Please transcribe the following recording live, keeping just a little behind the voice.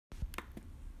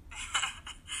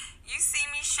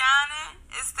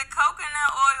It's the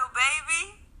coconut oil,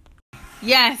 baby.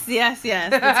 Yes. The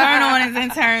turn on and then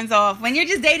turns off. When you're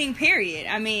just dating, period.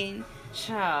 I mean,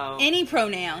 child. Any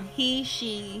pronoun. He,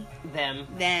 she, them.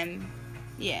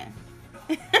 Yeah.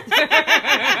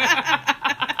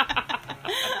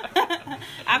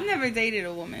 I've never dated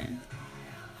a woman.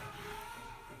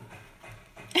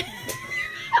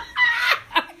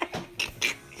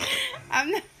 I've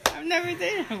never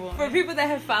dated a woman. For people that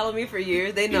have followed me for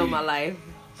years, they know my life.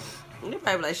 They're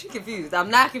probably like, she confused. I'm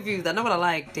not confused. I know what I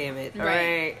like, damn it. All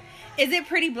right. Is it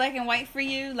pretty black and white for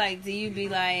you? Like, do you be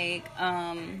like,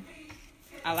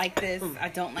 I like this, I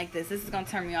don't like this. This is going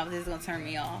to turn me off. This is going to turn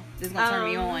me off. This is going to turn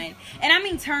me on. And I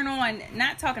mean turn on,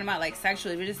 not talking about like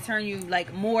sexually, but just turn you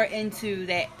like more into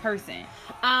that person.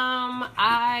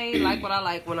 I like what I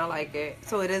like when I like it.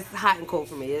 So it is hot and cold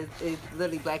for me. It's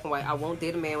literally black and white. I won't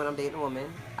date a man when I'm dating a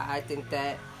woman. I think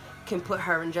that can put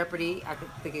her in jeopardy. I could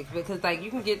think it, because like you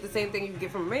can get the same thing you can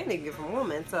get from a man, you can get from a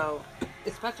woman. So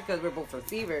especially because we're both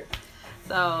receivers.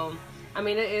 So I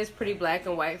mean, it is pretty black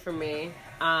and white for me.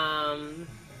 That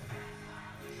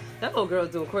little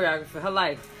girl's doing choreography for her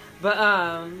life. But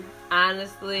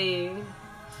honestly,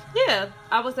 yeah,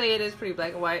 I would say it is pretty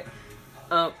black and white.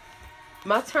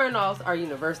 My turn-offs are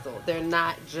universal. They're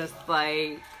not just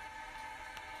like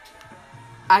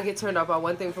I get turned off by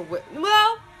one thing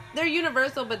well, they're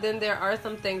universal, but then there are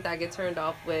some things I get turned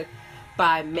off with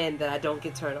by men that I don't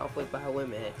get turned off with by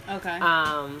women. Okay.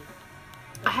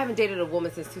 I haven't dated a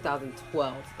woman since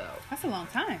 2012, though. That's a long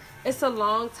time. It's a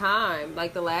long time.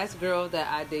 Like, the last girl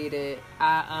that I dated,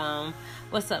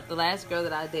 what's up? The last girl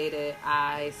that I dated,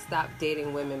 I stopped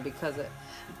dating women because of...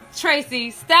 Tracy,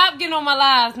 stop getting on my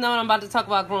lives knowing I'm about to talk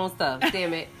about grown stuff.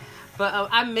 Damn it. But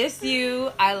I miss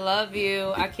you. I love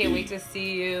you. I can't wait to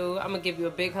see you. I'm going to give you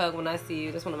a big hug when I see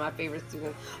you. That's one of my favorite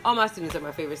students. All my students are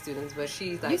my favorite students, but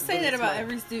she's like... You say really that about smart.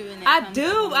 every student. I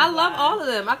do. I love all of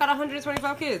them. I got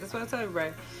 125 kids. That's what I tell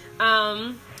everybody.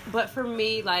 But for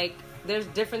me, like, there's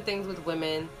different things with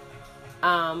women.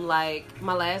 Like,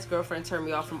 my last girlfriend turned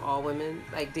me off from all women,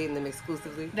 like, dating them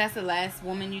exclusively. That's the last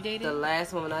woman you dated? The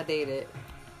last woman I dated.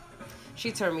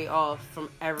 She turned me off from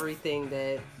everything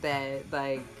that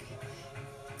like...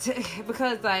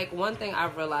 because like one thing I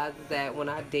realized is that when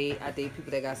I date people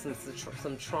that got some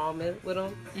trauma with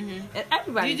them, and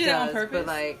everybody do does, that on purpose? but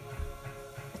like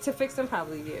to fix them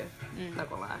probably not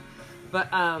gonna lie,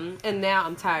 but and now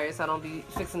I'm tired, so I don't be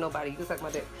fixing nobody. You can suck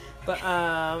my dick, but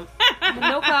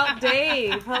no clout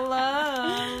Dave,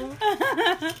 hello.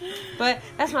 But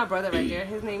that's my brother right there.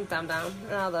 His name's Dam Dam,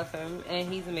 and I love him,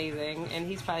 and he's amazing, and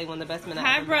he's probably one of the best men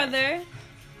I've ever met. Hi,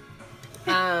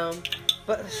 brother.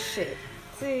 But shit.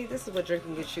 See, this is what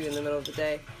drinking gets you in the middle of the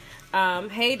day.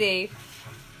 Hey, Dave.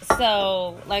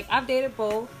 So, like, I've dated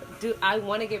both. Do I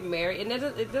want to get married? And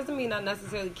it doesn't mean I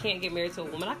necessarily can't get married to a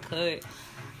woman. I could. Is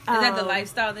that the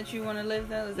lifestyle that you want to live,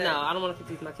 though? No, I don't want to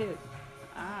confuse my kids.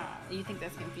 You think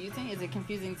that's confusing? Is it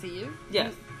confusing to you?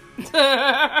 Yes.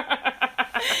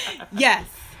 Yes,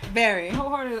 very.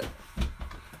 Wholeheartedly.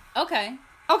 Okay,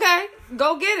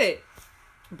 go get it.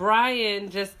 Brian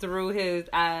just threw his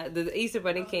the Easter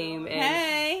Bunny came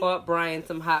and bought Brian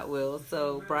some Hot Wheels.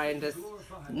 So Brian just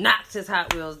knocked his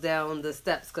Hot Wheels down the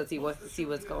steps because he wants to see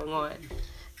what's going on.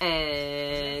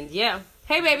 And yeah,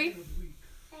 hey baby.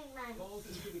 Hey, Mom.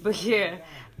 But yeah,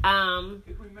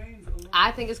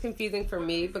 I think it's confusing for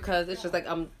me because it's just like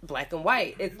I'm black and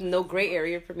white. It's no gray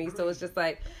area for me. So it's just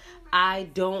like I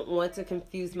don't want to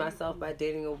confuse myself by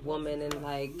dating a woman and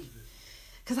like.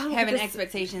 Cause I don't having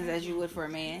expectations as you would for a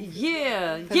man.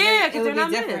 Yeah, because they're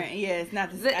not different. Men. Yeah, it's not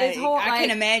the same. I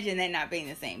can imagine that not being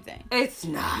the same thing. It's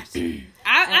not.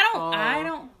 I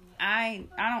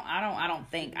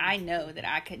know that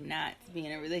I could not be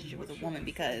in a relationship with a woman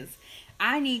because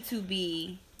I need to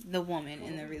be the woman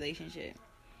in the relationship.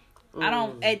 I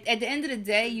don't. At the end of the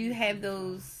day, you have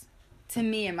those. To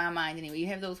me, in my mind anyway, you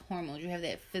have those hormones. You have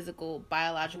that physical,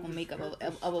 biological makeup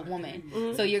of a woman.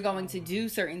 Mm-hmm. So you're going to do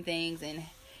certain things and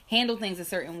handle things a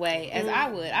certain way as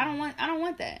I would. I don't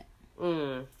want that.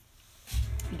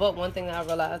 But one thing I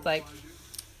realized, like,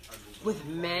 with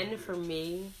men, for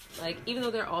me, like, even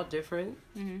though they're all different,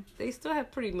 they still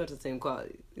have pretty much the same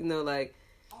qualities. You know, like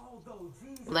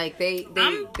they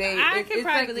I can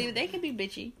probably believe it. They can be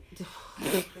bitchy.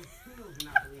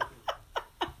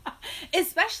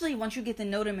 Especially once you get to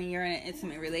know them and you're in an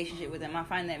intimate relationship with them. I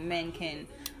find that men can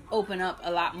open up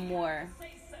a lot more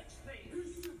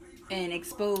and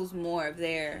expose more of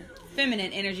their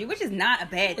feminine energy, which is not a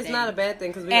bad thing. It's not a bad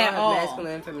thing because we all have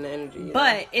masculine and feminine energy. Yeah.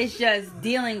 But it's just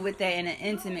dealing with that in an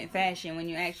intimate fashion when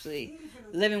you're actually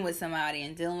living with somebody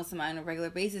and dealing with somebody on a regular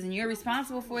basis and you're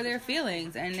responsible for their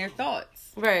feelings and their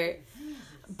thoughts. Right.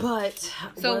 But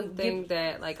one thing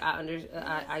that like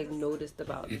I noticed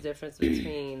about the difference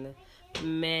between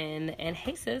men and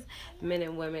men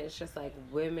and women, it's just like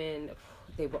women,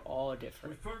 they were all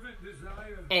different.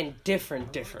 And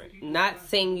different. Not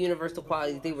same universal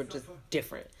qualities, they were just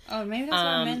different. Oh, maybe that's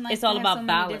why men like it's all about so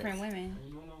balance. Many different women.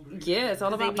 Yeah, it's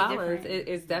all about balance.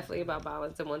 It's definitely about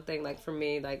balance. And one thing, like for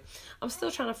me, like I'm still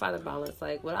trying to find a balance.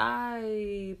 Like, would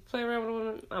I play around with a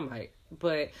woman? I might,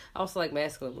 but I also like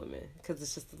masculine women because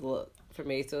it's just a look for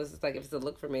me. So it's just like if it's a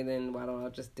look for me, then why don't I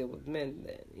just deal with men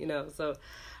then? You know? So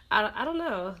I don't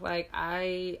know. Like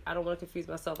I don't want to confuse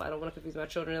myself. I don't want to confuse my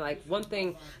children. Like one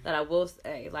thing that I will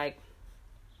say, like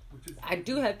I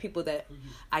do have people that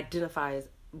identify as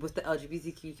with the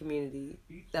LGBTQ community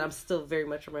that I'm still very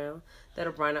much around that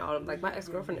are Brian and Autumn. Like my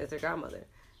ex-girlfriend is their godmother.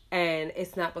 And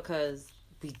it's not because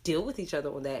we deal with each other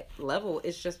on that level.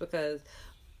 It's just because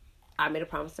I made a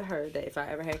promise to her that if I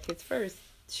ever had kids first,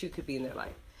 she could be in their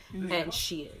life. Mm-hmm. And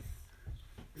she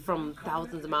is. From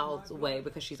thousands of miles away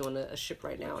because she's on a ship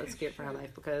right now and scared for her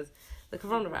life because the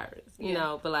coronavirus, you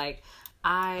know. But like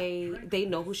they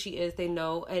know who she is. They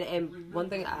know. And one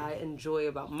thing I enjoy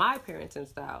about my parenting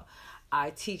style,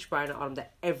 I teach Brian and Autumn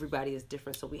that everybody is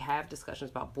different. So we have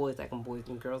discussions about boys liking boys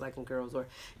and girls liking girls. Or,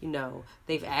 you know,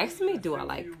 they've asked me, do I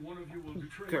like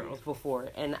girls before?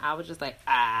 And I was just like,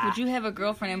 Would you have a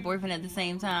girlfriend and boyfriend at the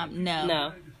same time? No.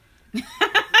 No.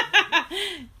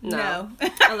 No.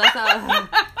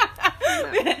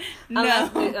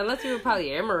 Unless we were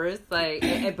polyamorous,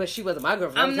 like, but she wasn't my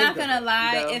girlfriend. I'm not gonna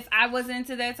lie. If I was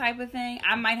into that type of thing,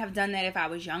 I might have done that if I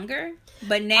was younger.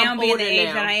 But now, being the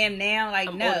age that I am now,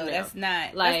 like, no, that's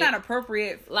not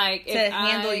appropriate. Like, to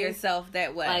handle yourself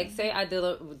that way. Like, say I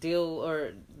deal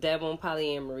or dab on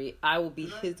polyamory, I will be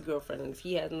his girlfriend, and if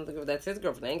he has another girl, that's his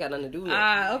girlfriend. That ain't got nothing to do with it.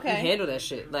 Okay. You handle that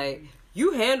shit, like.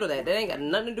 You handle that. That ain't got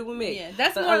nothing to do with me. Yeah,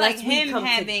 that's more like him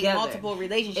having multiple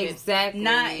relationships. Exactly.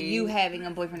 Not you having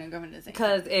a boyfriend and girlfriend at the same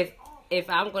time. Because if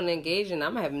I'm going to engage in,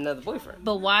 I'm going to have another boyfriend.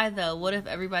 But why, though? What if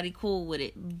everybody cool with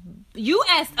it? You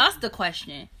asked us the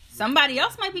question. Somebody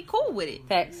else might be cool with it.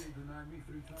 Facts.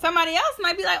 Somebody else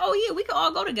might be like, oh, yeah, we could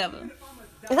all go together.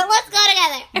 Let's go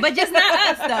together. But just not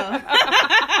us, though.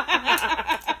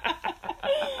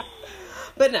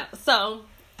 But no, so...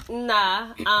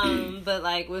 Nah, but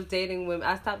like with dating women,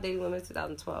 I stopped dating women in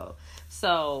 2012.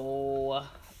 So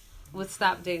with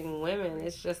stop dating women,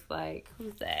 it's just like,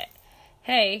 who's that?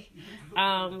 Hey,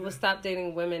 with stop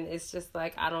dating women, it's just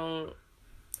like I don't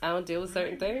deal with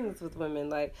certain things with women.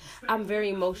 Like I'm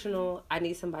very emotional. I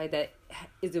need somebody that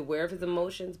is aware of his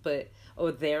emotions,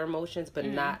 or their emotions, but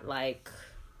not like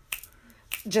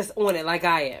just on it like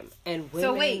I am. And women,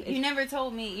 so wait, you never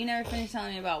finished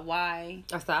telling me about why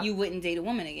I stopped. You wouldn't date a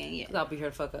woman again yet. I'll be here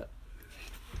to fuck up.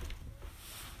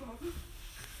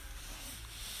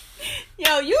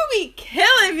 Yo, you be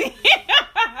killing me.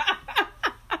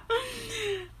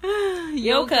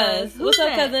 Yo, cuz. What's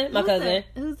up, cousin? My cousin.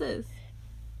 Who's this?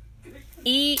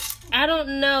 I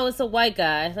don't know. It's a white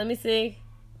guy. Let me see.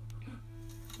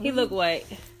 He look white.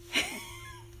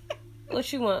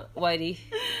 What you want, whitey?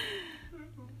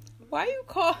 Why you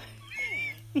call?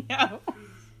 Yo.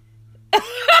 I'm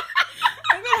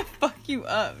gonna fuck you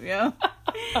up, yo.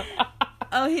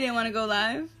 Oh, he didn't want to go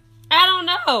live? I don't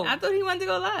know. I thought he wanted to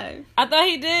go live. I thought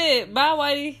he did. Bye,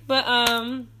 whitey. But,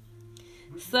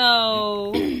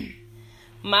 so,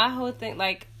 my whole thing,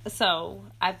 like, so,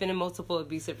 I've been in multiple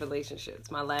abusive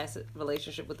relationships. My last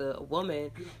relationship with a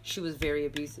woman, she was very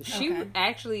abusive. She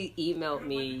actually emailed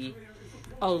me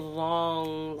a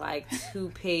long, like,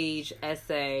 2-page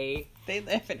essay. They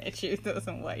laughing at you, so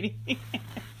some whitey.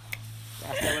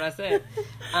 That's not what I said.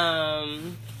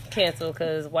 Cancel,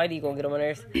 because whitey gonna get on my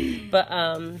nerves.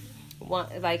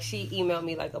 But, like, she emailed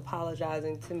me, like,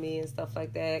 apologizing to me and stuff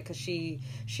like that, because she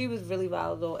was really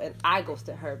volatile, and I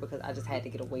ghosted her because I just had to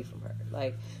get away from her.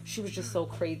 Like, she was just so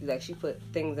crazy. Like, she put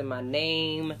things in my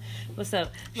name. What's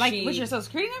up? Like, what's your social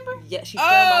security number? Yeah, she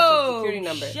found my social security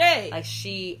number. Shit. Like,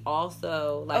 she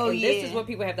also, like, this is what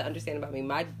people have to understand about me.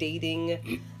 My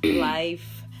dating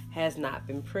life has not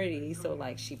been pretty. So,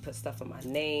 like, she put stuff in my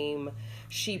name.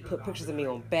 She put pictures of me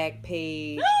on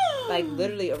Backpage. Like,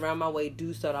 literally around my way,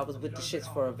 dudes thought I was with the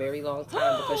shits for a very long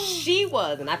time because she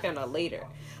was, and I found out later.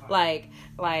 Like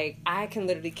I can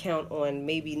literally count on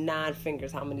maybe 9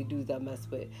 fingers how many dudes I messed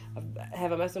with.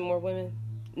 Have I messed with more women?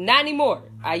 Not anymore.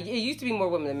 It used to be more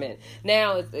women than men.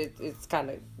 Now it's kind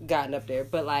of gotten up there.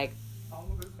 But, like,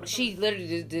 she literally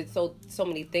just did so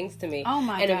many things to me. Oh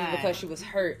my God. And it was because she was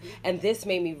hurt. And this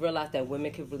made me realize that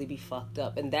women could really be fucked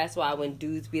up. And that's why when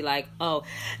dudes be like, oh,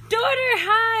 daughter,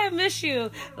 hi, I miss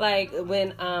you. Like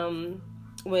when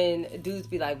when dudes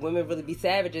be like, women really be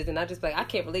savages, and I just be like, I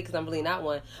can't relate because I'm really not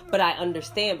one, but I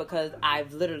understand because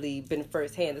I've literally been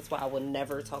firsthand. That's why I would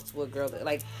never talk to a girl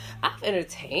like, I've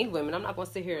entertained women. I'm not gonna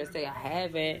sit here and say I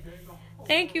haven't.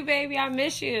 Thank you, baby. I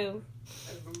miss you.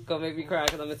 Gonna make me cry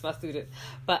because I miss my students.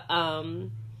 But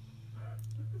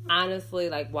honestly,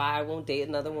 like, why I won't date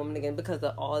another woman again because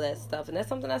of all that stuff, and that's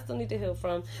something I still need to heal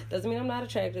from. Doesn't mean I'm not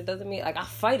attracted. Doesn't mean, like, I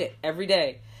fight it every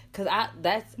day. Cause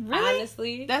that's really?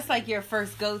 Honestly, that's like your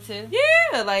first go-to.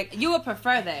 Yeah, like, you would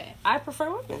prefer that. I prefer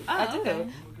women. Oh, I do.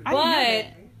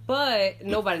 Okay. But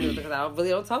nobody knows because I really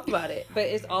don't talk about it. But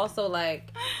it's also like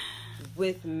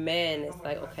with men, it's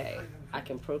like, okay, I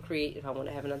can procreate if I want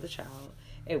to have another child.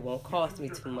 It won't cost me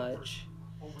too much.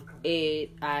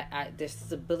 There's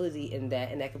stability in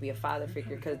that, and that could be a father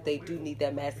figure because they do need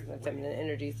that masculine and feminine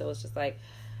energy. So it's just like,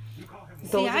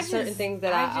 those are certain things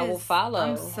that I will follow.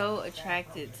 I'm so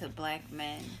attracted to black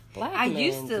men. I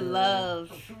used to love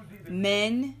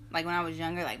men. Like when I was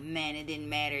younger, like, man, it didn't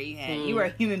matter. You were a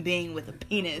human being with a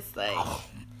penis. Like,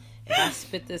 if I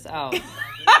spit this out,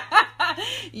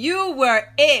 you were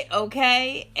it,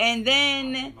 okay? And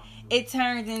then it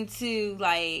turned into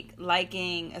like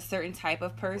liking a certain type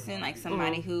of person, like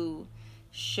somebody who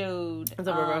showed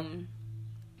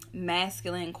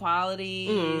masculine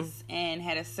qualities and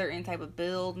had a certain type of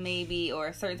build, maybe, or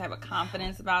a certain type of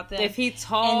confidence about them. If he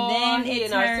tall, and then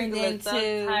it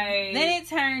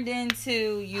turned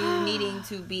into you needing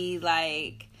to be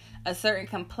like a certain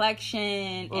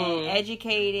complexion and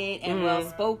educated and well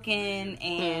spoken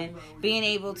and being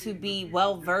able to be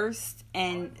well versed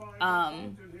and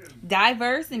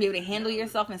diverse and be able to handle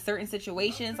yourself in certain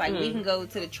situations. Like we can go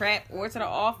to the trap or to the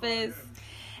office.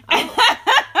 I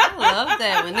love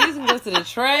that when niggas can go to the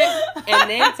track and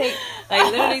then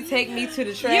literally take me to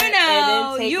the track. You know,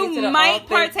 and then take you me to the might office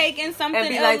partake in something and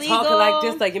be like illegal. talking like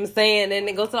this, like I'm saying, and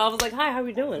then go to the office like, "Hi, how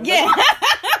we doing?" Yeah.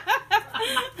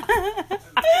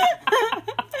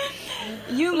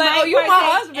 You like, might you're my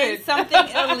husband. In something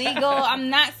illegal. I'm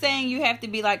not saying you have to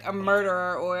be like a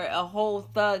murderer or a whole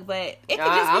thug, but it could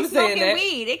just be smoking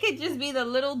weed. It could just be the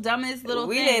little dumbest little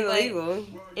weed thing. Weed ain't illegal.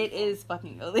 It is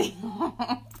fucking illegal.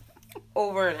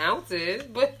 Over an ounce is,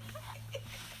 but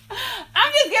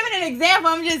I'm just giving an example.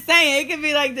 I'm just saying it could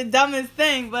be like the dumbest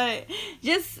thing, but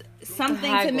just something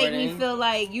to make me feel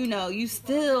like, you know, you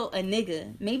still a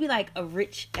nigga. Maybe like a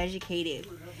rich, educated,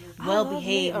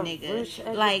 well-behaved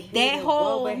nigga. Like that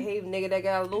whole well-behaved nigga that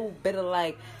got a little bit of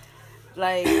like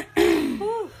I'm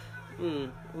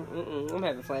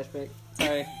having flashback.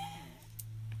 Sorry.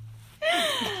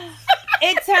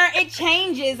 It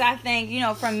changes, I think, you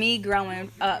know, from me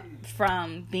growing up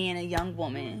from being a young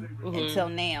woman until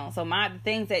now. So the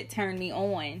things that turned me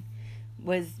on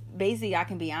was basically I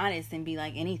can be honest and be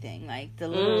like anything, like the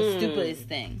little stupidest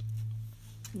thing.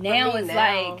 Now it's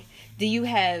like, do you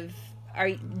have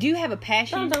a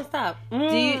passion? Don't stop.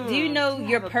 Do you know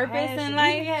your purpose in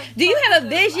life? Do you have a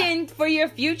vision for your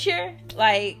future?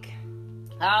 Like,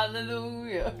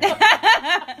 hallelujah.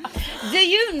 Do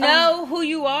you know who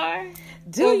you are?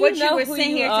 Or what you were sent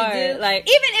here to do? Like, even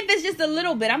if it's just a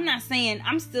little bit, I'm not saying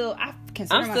I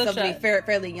consider myself to be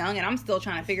fairly young, and I'm still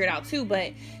trying to figure it out too.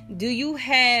 But do you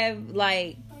have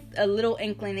like a little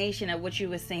inclination of what you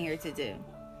were sent here to do?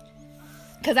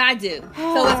 Because I do.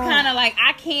 So it's kind of like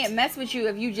I can't mess with you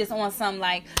if you just on some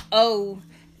like, oh,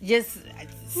 just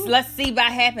let's see what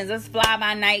happens. Let's fly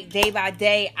by night, day by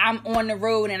day. I'm on the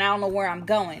road and I don't know where I'm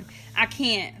going. I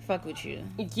can't fuck with you.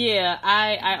 Yeah,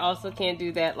 I also can't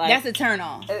do that. Like, that's a turn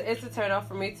off. It's a turn off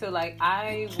for me too. Like,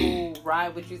 I will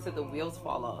ride with you till the wheels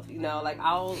fall off. You know, like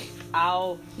I'll.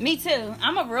 Me too.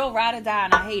 I'm a real ride or die,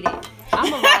 and I hate it.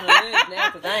 I'm a ride or live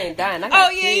now because I ain't dying. I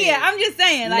got kids. Yeah. I'm just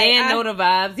saying, like, man, know the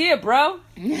vibes. Yeah, bro.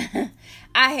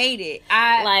 I hate it.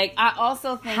 I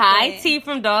also think Hi T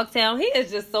from Dogtown. He is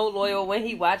just so loyal when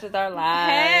he watches our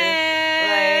lives.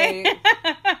 Hey.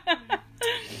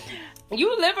 Like,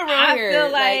 you live around here.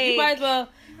 Feel like you might as well.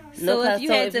 So if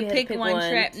you had to pick one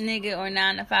trap nigga or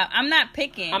 9 to 5, I'm not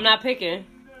picking.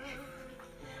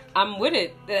 I'm with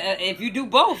it. If you do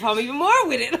both, I'm even more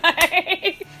with it.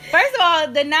 Like, first of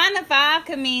all, the 9 to 5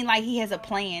 could mean like he has a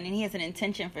plan and he has an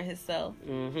intention for himself.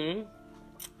 Mm-hmm.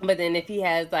 But then if he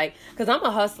has like, because I'm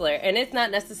a hustler and it's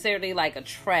not necessarily like a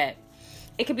trap.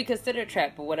 It could be considered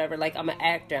trap or whatever. Like, I'm an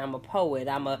actor, I'm a poet,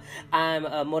 I'm a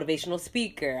motivational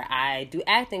speaker. I do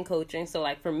acting coaching. So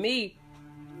like for me,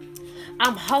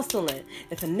 I'm hustling.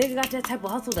 If a nigga got that type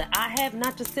of hustle that I have,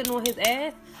 not just sitting on his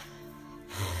ass,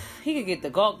 he could get the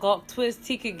gawk twist.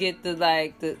 He could get the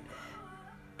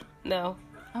no.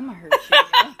 I'm gonna hurt you.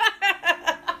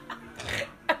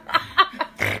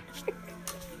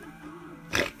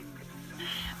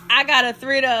 I got a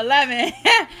 3 to 11.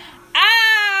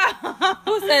 Ow!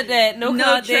 Who said that? No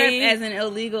trip days? as in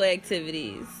illegal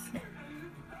activities.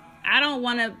 I don't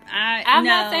want to. I'm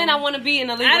not saying I want to be in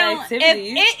illegal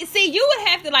activities. See, you would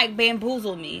have to like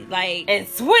bamboozle me, like and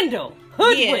swindle,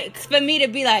 hoodwink, for me to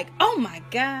be like, oh my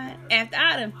god. After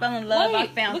I done fell in love, I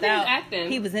found out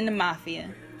he was in the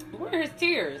mafia. Where are his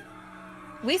tears?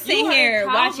 We sit here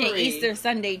watching Easter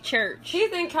Sunday church.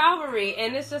 He's in Calvary,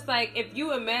 and it's just like, if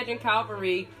you imagine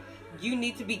Calvary, you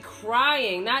need to be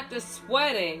crying, not just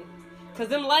sweating. Because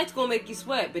them lights gonna make you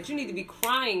sweat, but you need to be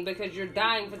crying because you're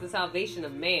dying for the salvation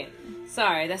of man.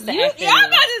 Sorry, that's the acting. I'm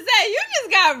about to say, you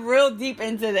just got real deep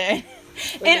into that.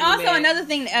 And also another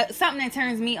thing, something that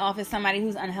turns me off is somebody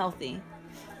who's unhealthy.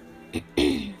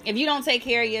 If you don't take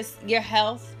care of your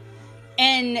health,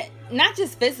 and not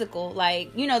just physical,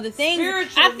 like, you know, the things.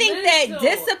 I think that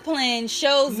discipline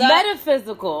shows up.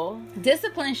 Metaphysical.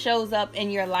 Discipline shows up in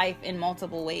your life in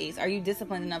multiple ways. Are you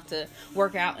disciplined enough to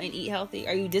work out and eat healthy?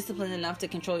 Are you disciplined enough to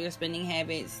control your spending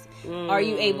habits? Are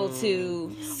you able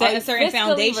to set a certain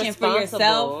foundation for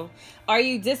yourself? Are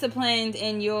you disciplined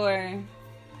in your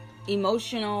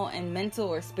emotional and mental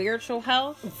or spiritual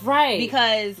health? Right.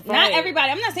 Because not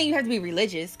everybody, I'm not saying you have to be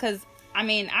religious, because I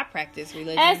mean, I practice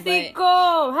religion, but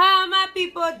how my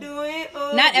people doing?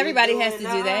 Oh, not everybody has to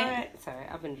do that. Right. Sorry,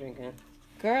 I've been drinking.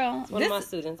 Girl, one of my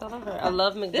students. I love her. I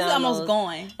love McDonald's. This is almost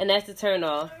going. And that's the turn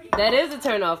off. That is a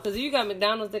turn off, because you got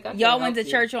McDonald's. Y'all went to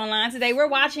church online today. We're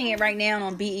watching it right now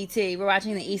on BET. We're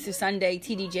watching the Easter Sunday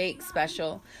TD Jakes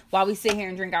special while we sit here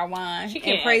and drink our wine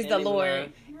and praise the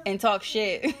Lord and talk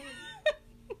shit.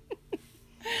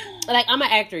 Like, I'm an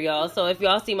actor, y'all. So if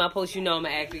y'all see my post, you know I'm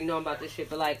an actor. You know I'm about this shit.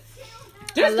 But like,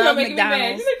 I love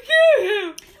McDonald's.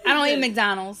 I don't eat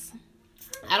McDonald's.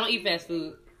 I don't eat fast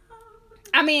food.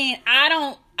 I mean,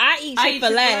 I eat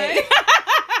Chick-fil-A.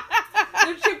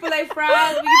 The Chick-fil-A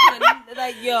fries,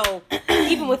 like, yo,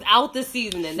 even without the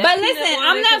seasoning. But listen,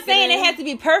 I'm not saying it has to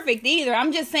be perfect either.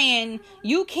 I'm just saying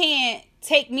you can't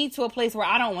take me to a place where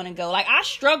I don't want to go. Like, I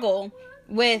struggle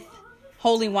with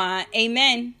holy wine.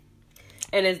 Amen.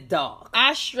 And it's dog.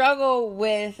 I struggle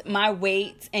with my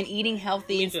weight and eating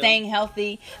healthy and staying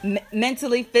healthy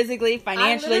mentally, physically,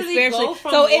 financially, spiritually.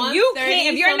 So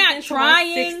if you're not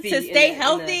trying to stay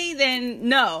healthy, then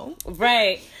no.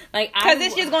 Right. Like, because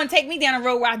it's just going to take me down a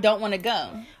road where I don't want to go.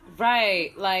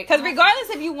 Right. Like, because regardless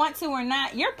if you want to or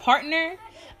not, your partner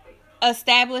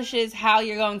establishes how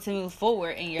you're going to move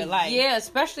forward in your life. Yeah,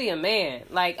 especially a man.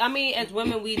 Like, I mean, as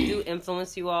women, we do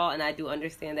influence you all, and I do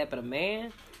understand that, but a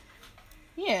man...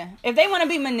 Yeah. If they want to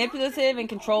be manipulative and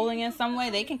controlling in some way,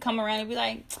 they can come around and be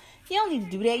like, you don't need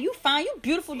to do that. You fine. You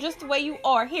beautiful just the way you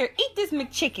are. Here, eat this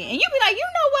McChicken. And you be like, you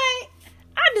know what?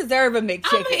 I deserve a McChicken.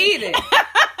 I'm going to eat it.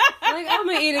 Like, I'm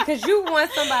going to eat it because you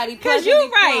want somebody. Because you're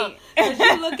right. Because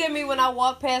you look at me when I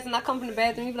walk past and I come from the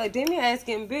bathroom, you be like, damn, your ass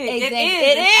getting big. Exactly.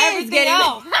 It is. Everything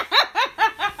else.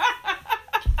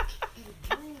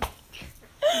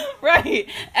 Right.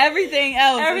 Everything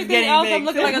else is getting big. I'm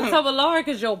looking like a tub of lard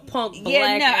because your punk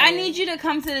black ass. I need you to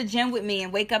come to the gym with me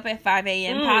and wake up at 5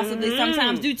 a.m. Possibly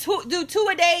sometimes. Do two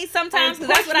a day sometimes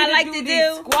because that's what I like to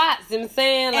do. Squats, you know what I'm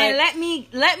saying? Like, and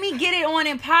let me get it on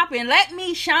and popping. Let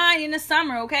me shine in the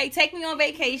summer, okay? Take me on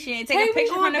vacation. Take a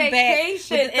picture from the back with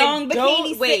the thong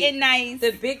bikini sitting nice.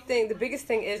 The biggest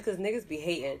thing is because niggas be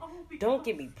hating. Don't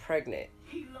get me pregnant.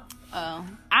 Oh,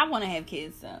 I want to have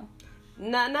kids though.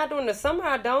 Not during the summer,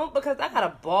 I don't, because I got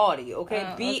a body,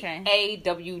 okay?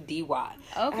 BAWDY. Okay.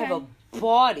 I have a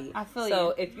body. I feel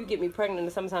so if you get me pregnant in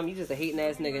the summertime, you just a hating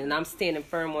ass nigga, and I'm standing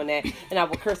firm on that, and I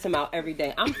will curse him out every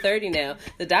day. I'm 30 now.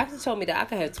 The doctor told me that I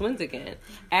could have twins again.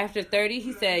 After 30,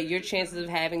 he said your chances of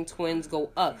having twins go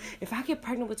up. If I get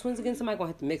pregnant with twins again, somebody gonna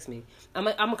have to mix me. I'm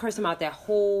gonna curse him out that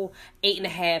whole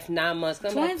 8.5, 9 months.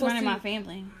 Twins run in my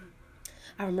family.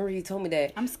 I remember you told me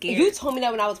that. I'm scared. You told me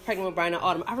that when I was pregnant with Brian and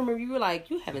Autumn. I remember you were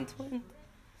like, you having twins?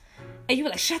 And you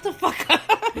were like, shut the fuck up.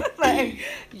 Like,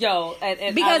 yo.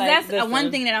 And because that's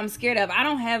one thing that I'm scared of. I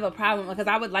don't have a problem because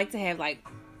I would like to have I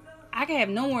could have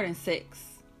no more than 6.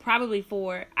 Probably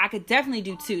 4. I could definitely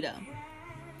do 2 though.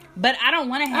 But I don't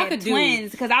want to have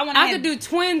twins because I want to. I could do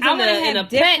twins. I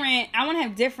want to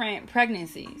have different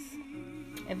pregnancies.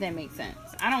 If that makes sense.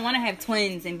 I don't want to have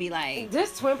twins and be like...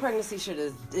 This twin pregnancy shit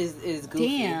is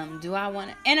goofy. Damn, do I want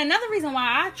to... And another reason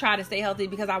why I try to stay healthy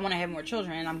because I want to have more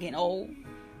children and I'm getting old.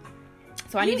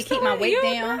 So I need to keep my weight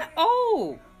down. Not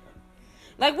old.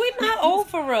 Like, we're not old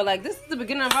for real. Like, this is the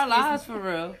beginning of our lives for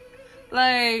real.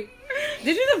 Like,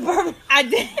 did you just burp? I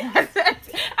did. I said,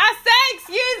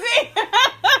 excuse me.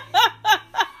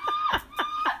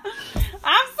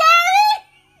 I'm sorry.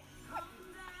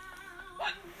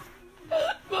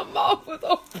 My mouth was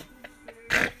open.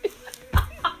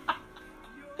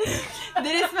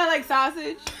 like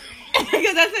sausage?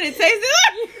 Because that's what it tasted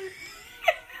like.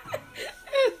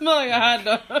 It smells like a hot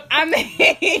dog. I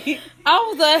mean, I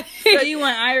was like, so you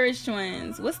want Irish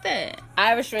twins? What's that?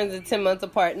 Irish twins are 10 months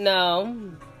apart.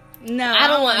 No, I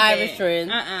don't want that. Irish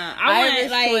twins. I Irish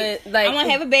want twin, like I want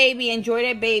to have a baby, enjoy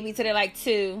that baby till they're like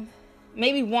 2,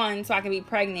 maybe 1, so I can be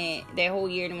pregnant that whole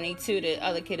year. And when they 2, the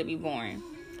other kid will be born.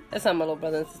 That's how my little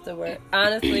brother and sister were.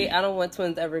 Honestly, I don't want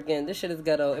twins ever again. This shit is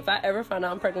ghetto. If I ever find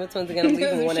out I'm pregnant with twins again, I'm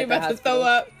leaving one at the hospital. Throw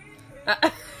up.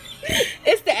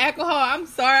 It's the alcohol. I'm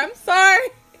sorry.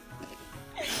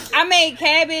 I made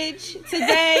cabbage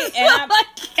today, and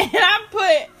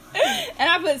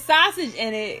I put sausage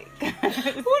in it. Who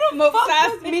the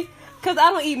fuck me? Because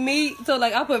I don't eat meat, so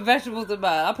like I put vegetables in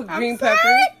mine. I put green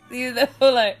peppers. You know,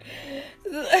 like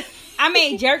I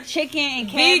made jerk chicken and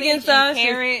cabbage vegan and sausage.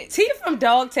 carrots. Tia from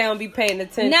Dogtown be paying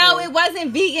attention. No, it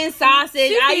wasn't vegan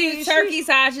sausage. I use turkey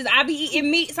sausage. I be eating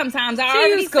meat sometimes. I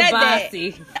already said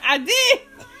kibasi. that. I did.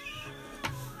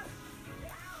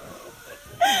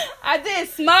 I did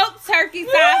smoked turkey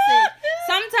sausage.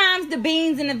 Sometimes the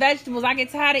beans and the vegetables, I get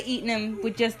tired of eating them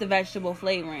with just the vegetable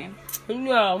flavoring.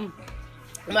 No.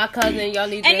 My cousin, y'all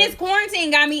need to... And this quarantine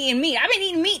got me eating meat. I've been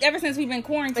eating meat ever since we've been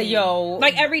quarantined. Yo.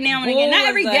 Like every now and again. Not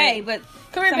every day, but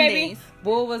come here, baby. Days.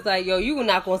 Bull was like, yo, you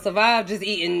not going to survive just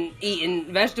eating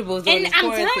vegetables and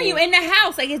I'm telling you, in the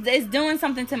house, like it's doing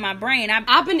something to my brain.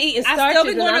 I've been eating starches. I still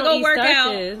been going to go work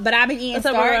out, but I've been eating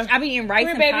starch. I've been eating rice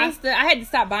and pasta. I had to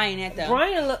stop buying that, though.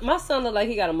 Brian, my son look like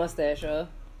he got a mustache, yo.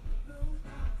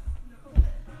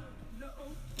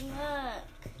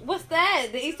 What's that?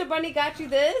 The Easter Bunny got you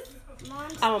this?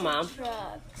 Monster Mom.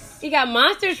 trucks. He got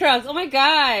monster trucks. Oh my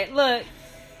God! Look.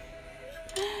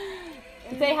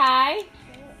 Say hi.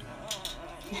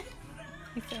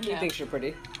 He thinks you're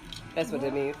pretty. That's what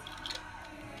it means.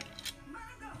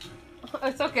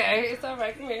 It's okay. It's all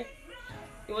right. Come here.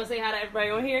 You want to say hi to everybody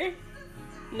on here?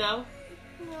 No.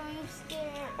 No, I'm scared.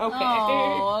 Okay.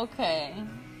 Oh, okay.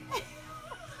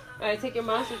 All right, take your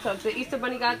monster trucks. The Easter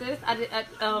Bunny got this. I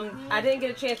didn't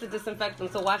get a chance to disinfect them,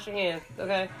 so wash your hands,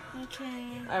 okay? Okay.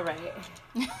 All right.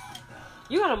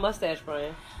 You got a mustache,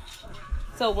 Brian.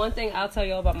 So one thing I'll tell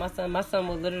y'all about my son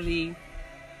will literally...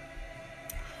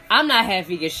 I'm not half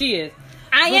vegan. She is.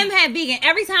 I am half vegan.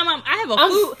 Every time I'm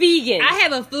vegan. I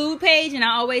have a food page, and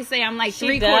I always say I'm like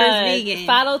 3/4 vegan.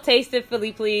 Follow Tasted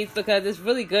Philly, please, because it's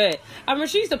really good. I remember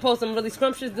she used to post some really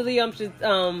scrumptious, delicious.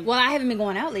 Well, I haven't been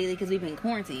going out lately because we've been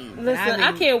quarantined. Listen,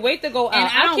 I can't wait to go out. And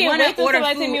I can't wait to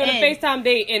somebody take me on a FaceTime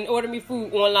date and order me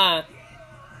food online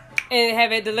and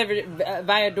have it delivered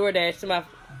via DoorDash to my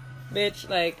bitch.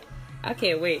 Like, I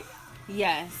can't wait.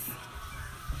 Yes.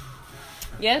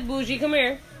 Yes, Bougie, come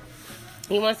here.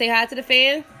 You want to say hi to the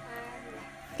fans?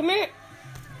 Come here.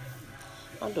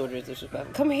 My daughter is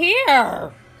disrespectful. Come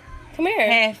here. Come here.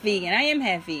 Half vegan. I am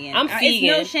half vegan. I'm vegan. It's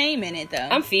no shame in it, though.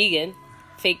 I'm vegan.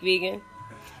 Fake vegan.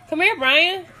 Come here,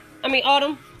 Brian.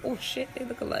 Autumn. Oh, shit. They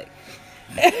look alike.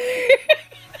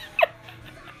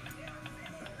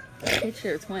 It's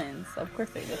your twins. Of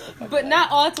course they look. But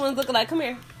not all twins look alike. Come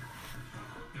here.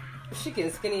 She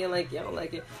getting skinny and like, y'all don't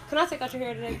like it. Can I take out your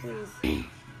hair today, please?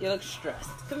 You look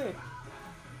stressed. Come here.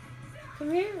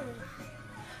 Come here.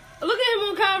 Look at him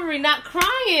on Calvary, not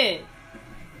crying.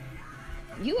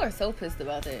 You are so pissed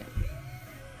about that.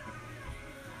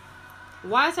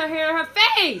 Why is her hair in her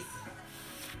face?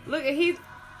 Look, he's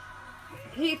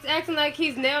acting like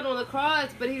he's nailed on the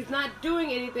cross, but he's not doing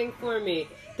anything for me.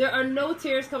 There are no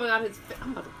tears coming out his face.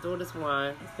 I'm about to throw this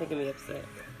wine. It's making me upset.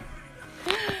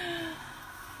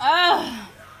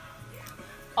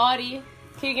 Audie,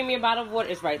 can you give me a bottle of water?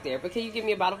 It's right there, but can you give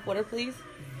me a bottle of water, please?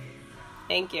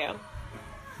 Thank you.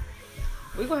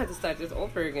 We're going to have to start this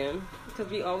over again because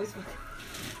we always...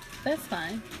 That's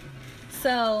fine.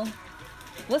 So,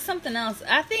 what's something else?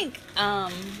 I think,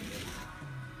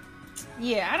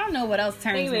 yeah, I don't know what else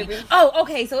turns me. Baby. Oh,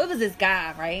 okay, so it was this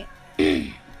guy, right?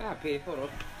 God, babe, hold on.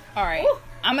 All right. Ooh.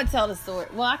 I'm going to tell the story.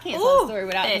 Well, I can't tell the story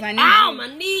without, because I need ow, you. my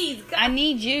knees. God. I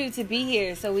need you to be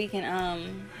here so we can,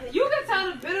 You can tell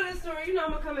the bit of the story. You know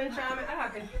I'm going to come in and chime in. I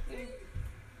can.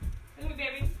 Come here,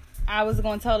 baby. I was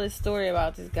going to tell this story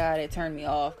about this guy that turned me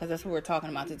off, because that's what we're talking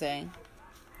about today.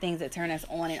 Things that turn us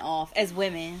on and off as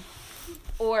women,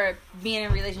 or being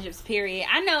in relationships, period.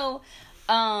 I know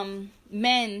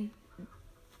men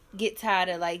get tired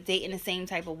of like dating the same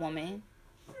type of woman.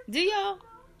 Do y'all?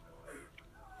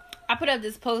 I put up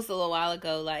this post a little while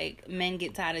ago, like, men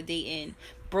get tired of dating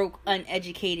broke,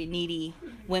 uneducated, needy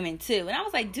women too. And I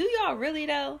was like, do y'all really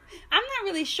though? I'm not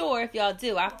really sure if y'all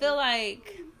do. I feel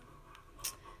like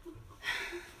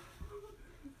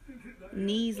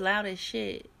knees loud as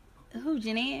shit. Who,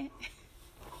 Janine?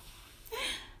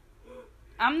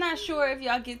 I'm not sure if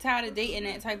y'all get tired of dating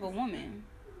that type of woman.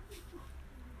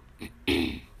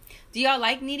 Do y'all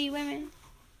like needy women?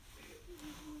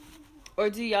 Or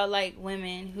do y'all like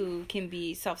women who can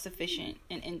be self-sufficient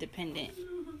and independent?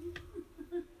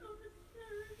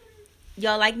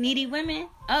 Y'all like needy women?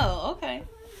 Oh, okay.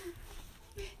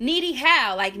 Needy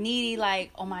how? Like needy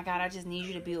like, oh my God, I just need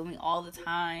you to be with me all the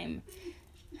time.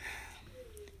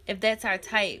 If that's our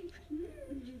type,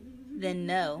 then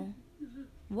no.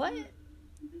 What?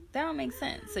 That don't make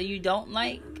sense. So you don't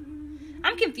like...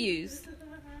 I'm confused.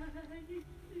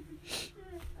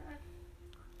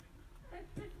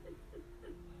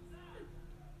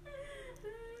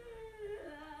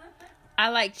 I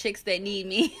like chicks that need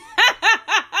me.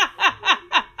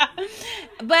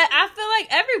 But I feel like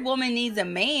every woman needs a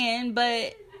man,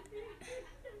 but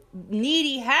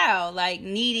needy how? Like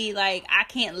needy like I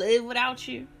can't live without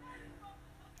you.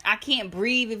 I can't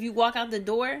breathe if you walk out the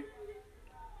door.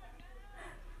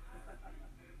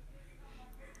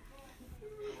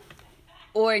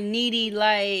 Or needy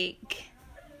like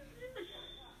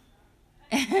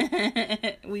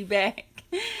we back.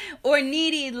 Or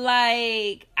needy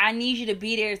like I need you to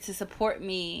be there to support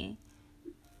me.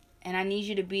 And I need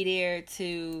you to be there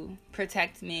to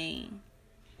protect me.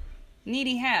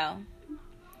 Needy how?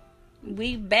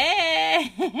 We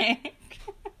back.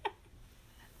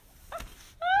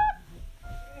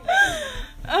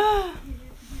 Oh.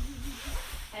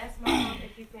 Ask my mom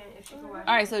if she can watch.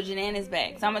 All right, so Janan is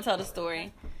back. So I'm gonna tell the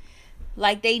story.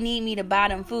 Like they need me to buy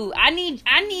them food. I need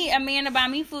a man to buy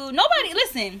me food. Nobody,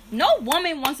 listen. No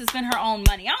woman wants to spend her own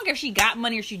money. I don't care if she got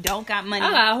money or she don't got money. I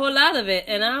got a whole lot of it,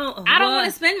 and I don't want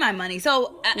to spend my money.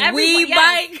 So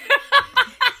bike.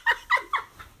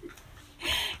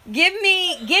 Give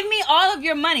me all of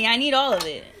your money. I need all of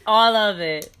it. All of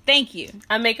it. Thank you.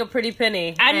 I make a pretty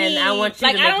penny, I want you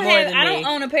like, to make more than me. I don't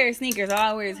own a pair of sneakers. All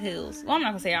I wear is heels. Well, I'm not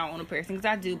gonna say I don't own a pair of sneakers.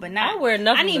 I do, but not. I wear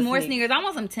nothing. I need but more sneakers. I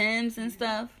want some Timbs and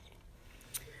stuff.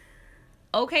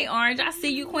 Okay, Orange, I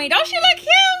see you, Queen. Don't you look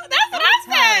cute? That's what I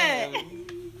said.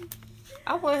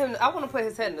 I want to put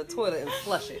his head in the toilet and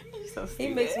flush it. So he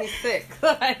makes me sick.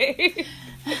 Like.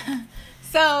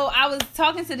 So I was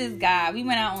talking to this guy. We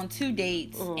went out on 2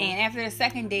 dates, and after the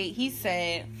second date, he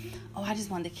said, "Oh, I just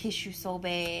wanted to kiss you so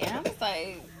bad." And I was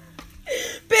like,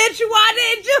 "Bitch, why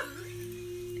didn't you?"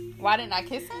 Why didn't I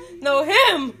kiss him? No,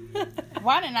 him.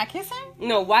 Why didn't I kiss him?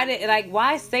 No,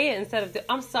 why say it instead of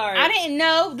I'm sorry. I didn't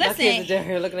know. Listen, my kids are down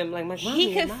here looking at him like,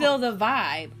 he could feel the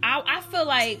vibe. I feel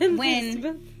like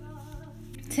when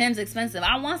Tim's expensive,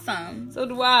 I want some. So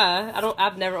do I.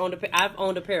 I've never owned I've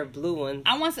owned a pair of blue ones.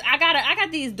 I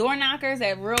got these door knockers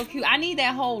that real cute. I need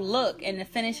that whole look, and to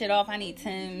finish it off, I need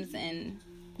Tim's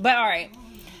but all right.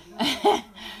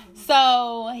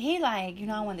 So he like,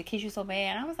 I wanted to kiss you so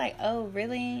bad. And I was like, oh,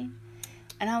 really?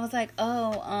 And I was like,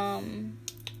 oh,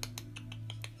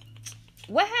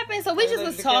 what happened? So we just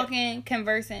was talking,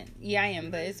 conversing. Yeah, I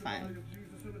am, but it's fine.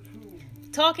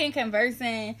 Talking,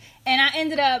 conversing. And I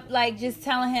ended up like just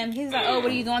telling him, he's like, oh,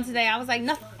 what are you doing today? I was like,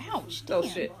 nothing. Ouch. Damn. Oh,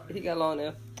 shit. He got long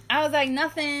now. I was like,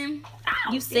 nothing.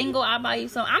 Ow, you single? I'll buy you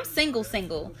some. I'm single.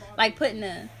 Like putting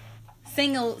a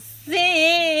single.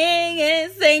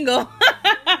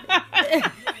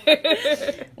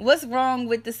 What's wrong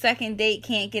with the second date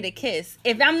can't get a kiss?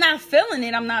 If I'm not feeling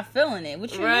it, I'm not feeling it.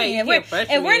 What you mean?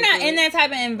 If we're not in that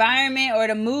type of environment or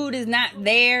the mood is not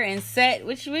there and set,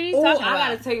 what are you talking about? I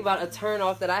gotta tell you about a turn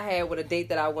off that I had with a date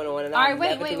that I went on. And all right,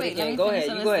 wait. Let me go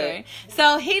ahead. You go ahead.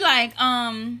 So he like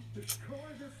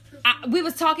we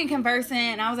was talking, conversing,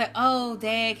 and I was like, oh,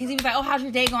 Dad, because he was like, oh, how's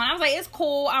your day going? I was like, it's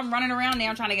cool. I'm running around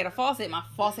now trying to get a faucet. My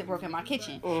faucet broke in my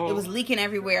kitchen. It was leaking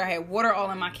everywhere. I had water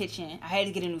all in my kitchen. I had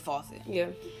to get a new faucet. Yeah.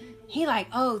 He like,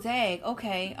 oh, Dad,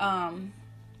 okay.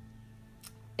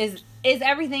 Is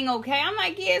everything okay? I'm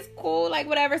like, yeah, it's cool, like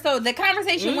whatever. So the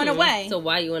conversation went away. So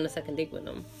why you on the second date with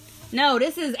him? No,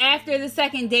 this is after the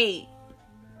second date.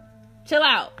 Chill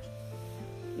out.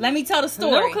 Let me tell the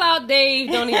story. No Cloud Dave,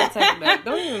 don't even text back.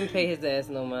 Don't even pay his ass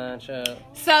no mind, child.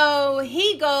 So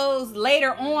he goes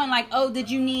later on like, oh, did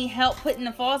you need help putting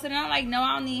the faucet in? I'm like, no,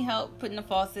 I don't need help putting the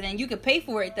faucet in. You could pay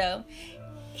for it though.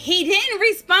 He didn't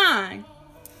respond.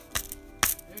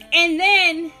 And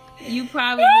then you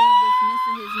probably was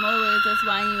missing his molars. That's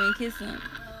why you ain't kiss him.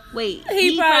 Wait.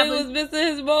 He probably was missing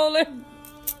his molar.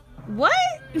 What?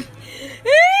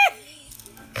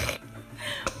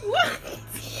 What?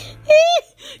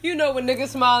 You know when niggas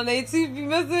smile and they teeth be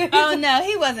missing? Oh no,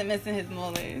 he wasn't missing his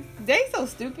molars. They so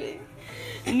stupid.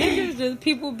 Niggas just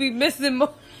people be missing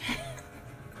molars.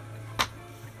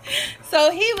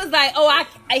 So he was like, oh,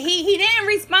 he didn't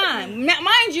respond. Now,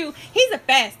 mind you, he's a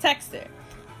fast texter.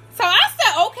 So I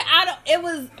said, okay, it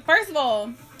was, first of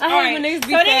all, I hate when niggas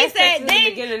be so then he fast said, texting in the then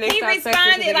beginning, they he stop texting 'cause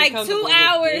responded they like get 2 comfortable,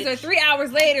 hours bitch. or 3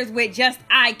 hours later with just,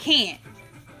 I can't.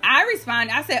 I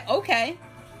responded, I said, okay.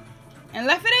 And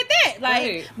left it at that. Like,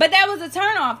 Right. But that was a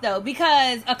turn off though,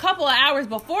 because a couple of hours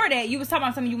before that, you was talking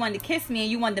about something you wanted to kiss me and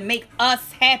you wanted to make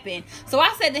us happen. So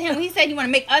I said to him, when he said you want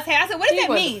to make us happen, I said, what does that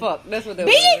mean? Fuck. That's what that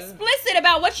Be was. explicit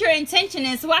about what your intention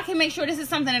is, so I can make sure this is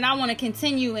something that I want to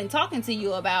continue in talking to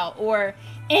you about, or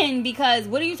in, because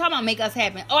what are you talking about? Make us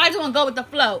happen. Oh, I just want to go with the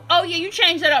flow. Oh yeah, you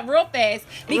changed that up real fast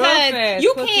because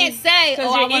you can't say,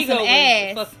 oh, I want some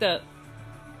ass, fucked up.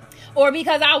 or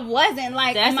because I wasn't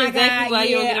like, That's oh my exactly god, why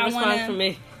you don't yeah, get a I response want from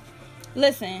me.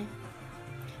 Listen.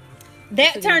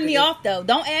 That That's turned me good. off though.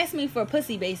 Don't ask me for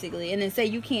pussy basically, and then say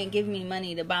you can't give me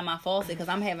money to buy my faucet because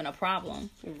I'm having a problem.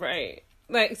 Right.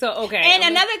 Like, so, okay. And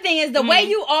another thing is the way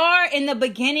you are in the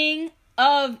beginning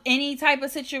of any type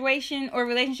of situation or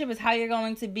relationship is how you're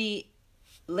going to be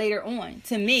later on.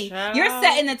 To me, Child. you're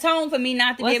setting the tone for me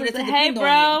not to be able to Hey, depend on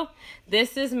bro.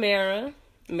 This is Mara.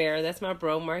 Mara, that's my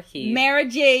bro, Marquis. you. Mara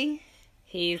G.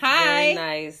 He's Hi. very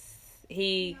nice.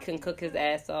 He can cook his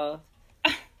ass off.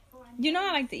 You know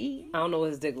I like to eat. I don't know what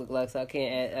his dick look like, so I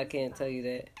can't tell you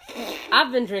that.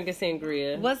 I've been drinking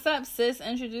sangria. What's up, sis?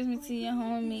 Introduce me to your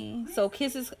homie. So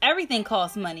kisses, everything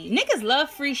costs money. Niggas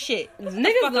love free shit.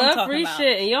 Niggas love free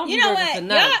shit, and y'all be You know working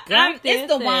what? for nothing.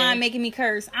 It's the wine making me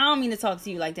curse. I don't mean to talk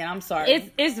to you like that. I'm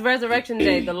sorry. It's Resurrection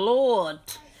Day. The Lord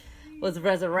was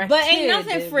resurrected. But ain't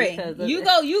nothing free.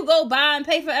 You go buy and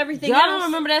pay for everything Y'all else. don't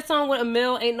remember that song with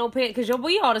Emil? Ain't no pay, because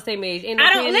we all the same age. Ain't no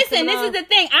I don't paying listen. coming This is off. the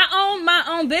thing. I own my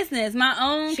own business, my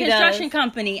own She construction does.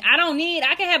 company.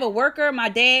 I can have a worker. My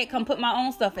dad come put my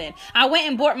own stuff in. I went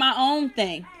and bought my own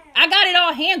thing. I got it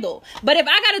all handled. But if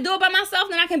I got to do it by myself,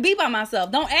 then I can be by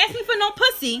myself. Don't ask me for no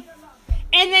pussy.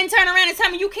 And then turn around and tell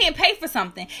me you can't pay for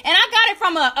something. And I got it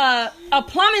from a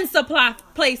plumbing supply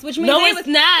place, which means it's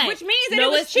not. Which means that No,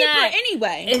 it was it's cheaper not.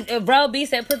 anyway. Bro, B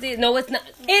said pussy. No, it's not.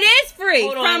 It is free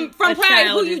Hold on. from A probably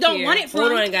child who you is don't here. want it from.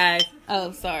 Hold on, guys.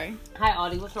 Oh, sorry. Hi,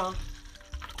 Audie. What's wrong?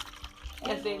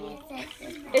 Yes, baby.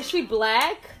 Is she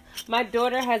black? My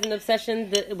daughter has an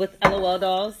obsession with LOL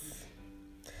dolls.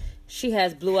 She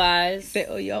has blue eyes. Say,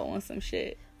 oh, y'all want some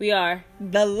shit. We are.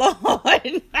 The Lord.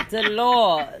 The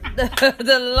Lord.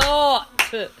 The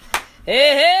Lord.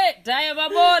 Hey,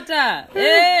 Diababota.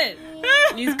 Hey.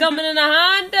 He's coming in a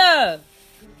Honda.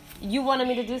 You wanted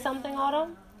me to do something,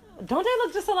 Autumn? Don't they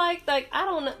look just alike? Like, I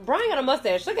don't know. Brian got a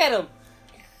mustache. Look at him.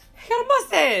 He got a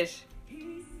mustache.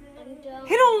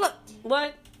 He don't look.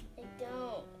 What? I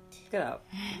don't. Get out.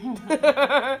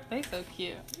 They so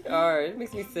cute. Alright, it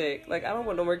makes me sick. Like, I don't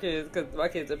want no more kids because my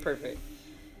kids are perfect.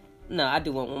 No, I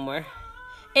do want one more.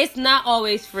 It's not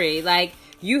always free. Like,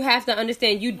 you have to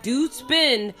understand, you do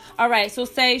spend. Alright, so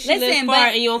say she lives far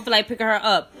and you don't feel like picking her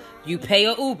up. You pay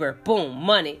a Uber. Boom,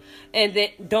 money. And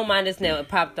then, don't mind this now, it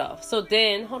popped off. So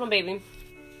then, hold on, baby.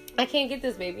 I can't get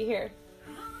this, baby. Here.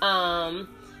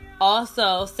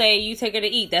 Also, say you take her to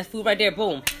eat. That's food right there.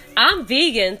 Boom. I'm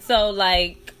vegan, so,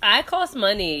 like, I cost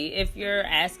money if you're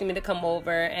asking me to come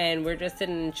over and we're just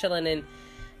sitting and chilling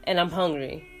and I'm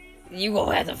hungry. You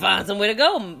gonna have to find somewhere to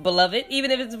go, beloved.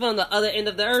 Even if it's from the other end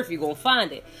of the earth, you gonna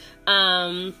find it.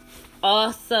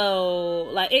 Also,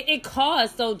 like, it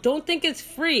costs, so don't think it's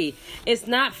free. It's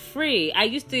not free. I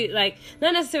used to, like,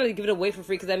 not necessarily give it away for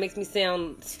free because that makes me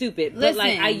sound stupid. But,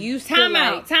 like, I used to, time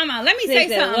out. Let me say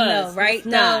something, though, right?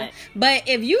 No. But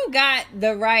if you got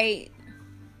the right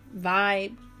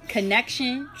vibe,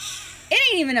 connection, it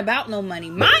ain't even about no money.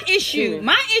 My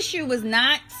issue was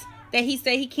not that he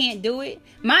said he can't do it.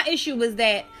 My issue was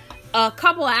that a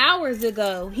couple of hours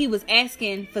ago, he was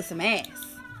asking for some ass.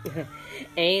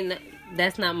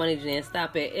 That's not money, Jan.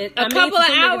 Stop it. A couple of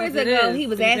hours ago, he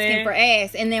was asking for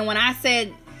ass. And then when I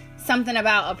said something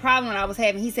about a problem I was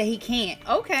having, he said he can't.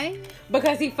 Okay.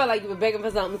 Because he felt like you were begging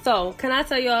for something. So, can I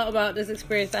tell y'all about this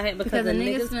experience I had? Because the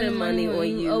niggas spend money on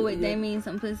you. Oh, wait, they mean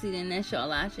some pussy, then that's your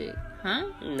logic. Huh?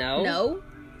 No.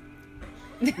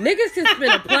 Niggas can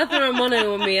spend a plethora of money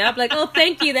on me. I'm like, oh,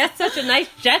 thank you. That's such a nice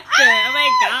gesture. Oh,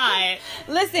 my God.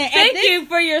 Listen, thank you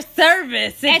for your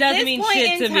service. It doesn't mean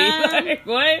shit to me. Like,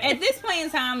 what? At this point in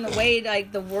time, the way,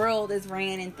 like, the world is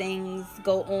ran and things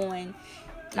go on,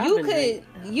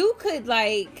 you could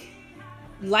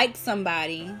like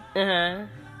somebody and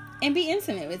be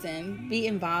intimate with them, be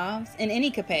involved in any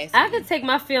capacity. I could take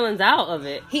my feelings out of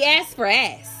it. He asked for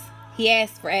ass. He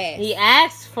asked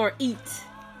for eat.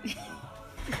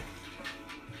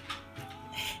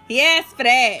 He asked for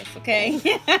ass, okay?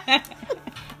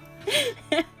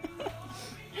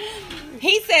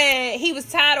 He said he was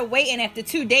tired of waiting after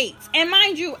 2 dates. And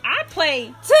mind you, I play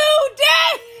 2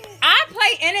 dates! I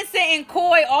play innocent and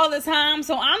coy all the time,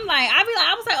 so I'm like,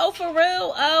 I was like, oh, for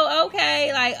real? Oh,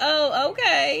 okay. Like, oh,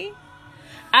 okay.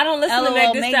 I don't listen to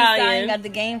Meg Thee Stallion. Got the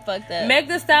game fucked up. Meg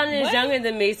Thee Stallion is younger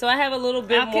than me, so I have a little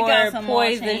bit more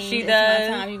poise than she does.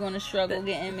 My time you're gonna struggle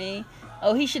getting me.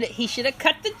 Oh, he should have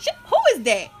cut the chip. Who is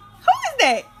that? Who is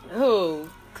that? Who?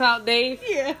 Clout Dave?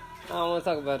 Yeah. I don't want to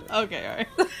talk about it. Okay, all right.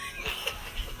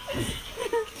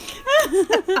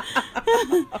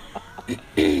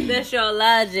 That's your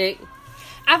logic.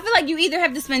 I feel like you either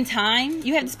have to spend time,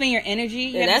 you have to spend your energy,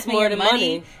 you have that's to spend more your than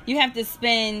money, you have to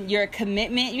spend your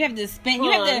commitment, you have to spend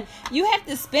you have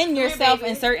to spend yourself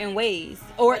in certain ways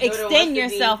or extend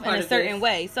yourself in a certain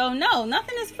way. So no,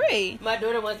 nothing is free. My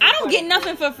daughter wants. I don't get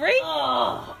nothing for free.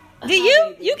 Oh, do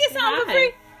you? You get something for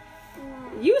free?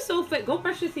 You so fit. Go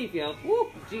brush your teeth, yo.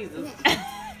 Woo, Jesus.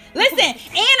 Listen,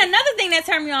 and another thing that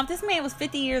turned me off. This man was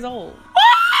 50 years old.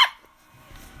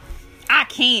 I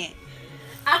can't.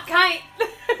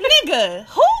 Nigga,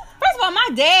 who? First of all, my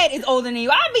dad is older than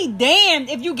you. I'll be damned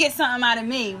if you get something out of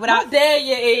me without. My dad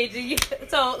your age.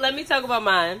 So let me talk about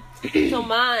mine. So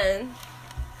mine,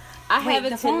 I have a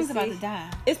the tendency. phone's about to die.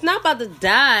 It's not about to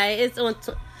die. It's on.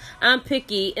 I'm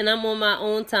picky and I'm on my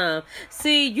own time.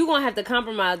 See, you gonna have to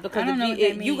compromise because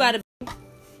you gotta.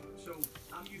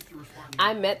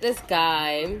 I met this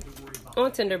guy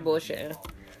on Tinder bullshit.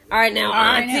 All right now,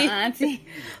 auntie.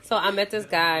 So I met this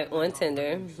guy on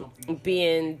Tinder,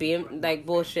 being like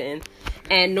bullshitting,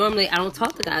 and normally I don't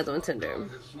talk to guys on Tinder.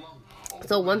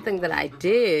 So one thing that I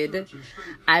did,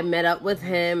 I met up with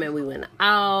him and we went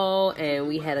out and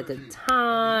we had a good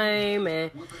time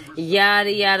and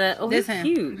yada yada. Oh, he's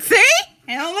cute. See?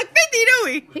 He don't look 50, do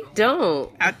he? He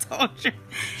don't. I told you.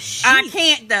 I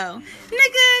can't though.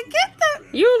 Nigga, get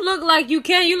the... You look like you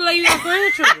can. You look like you got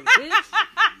grandchildren, bitch.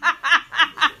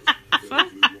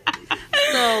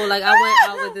 So, like, I went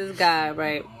out with this guy,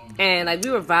 right? And, like,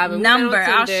 we were vibing.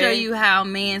 I'll show you how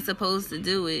man's supposed to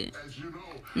do it.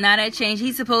 Now that changed.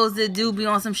 He's supposed to be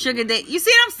on some sugar date. You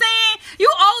see what I'm saying? You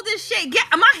old as shit.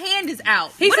 My hand is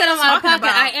out. He what said I'm out of pocket.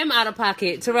 About? I am out of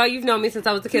pocket. Terrell, you've known me since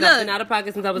I was a kid. I've been out of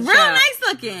pocket since I was a real child. Nice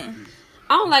looking.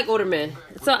 I don't like older men.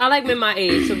 So I like men my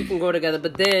age so we can grow together.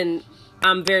 But then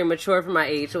I'm very mature for my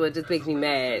age, so it just makes me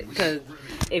mad. Because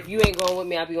if you ain't going with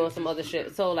me, I'll be on some other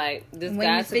shit. So, like, this when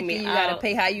guy took me out. You gotta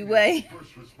pay how you weigh.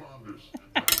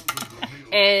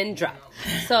 And drop.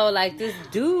 So, like, this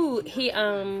dude, he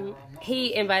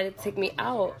invited to take me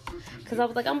out because I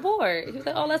was like, I'm bored. He was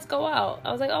like, oh, let's go out.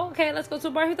 I was like, oh, okay, let's go to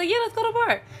a bar. He was like, yeah, let's go to a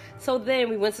bar. So then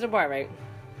we went to the bar, right?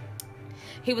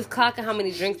 He was clocking how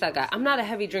many drinks I got. I'm not a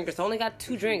heavy drinker, so I only got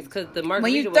 2 drinks because the margarita.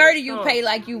 When you 30, you pay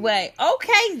like you weigh.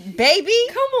 Okay, baby.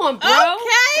 Come on, bro.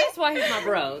 Okay. That's why he's my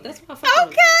bro. That's why I fuck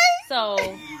with him. So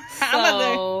I'm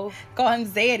about to call him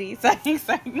Zaddy. So he's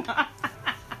like, no.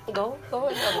 Go in the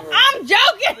other room. I'm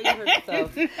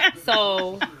joking.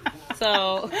 So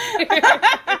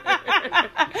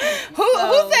who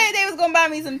said they was gonna buy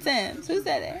me some Timbs? Who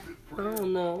said that? I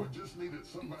don't know.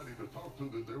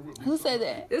 Who said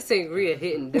that? This sangria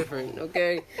hitting different,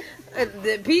 okay?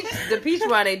 The peach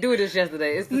wine ain't do this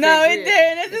yesterday. It's the no, sangria. it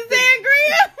didn't. It's the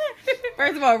sangria.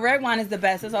 First of all, red wine is the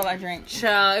best. That's all I drink.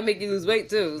 Child, it make you lose weight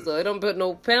too, so it don't put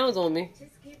no pounds on me.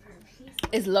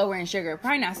 It's lower in sugar.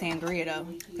 Probably not sangria though.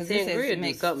 Sangria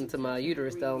do something to my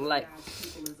uterus though. Like,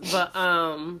 but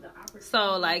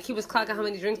so like he was clocking how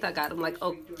many drinks I got. I'm like,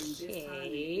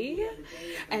 okay.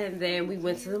 And then we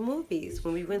went to the movies.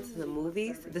 When we went to the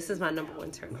movies, this is my number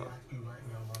 1 turn on.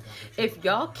 If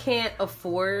y'all can't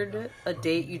afford a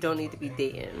date, you don't need to be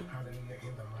dating.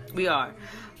 We are.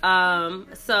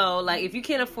 So like if you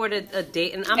can't afford a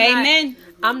date, and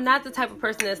I'm not the type of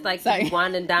person that's like to be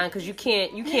wine and dine because you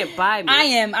can't buy me. I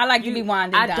am. I like to be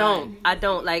wine and dine. I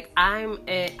don't like.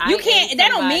 You can't. That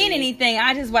don't mean anything.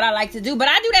 I just what I like to do. But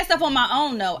I do that stuff on my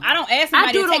own though. I don't ask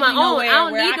somebody to take me nowhere. I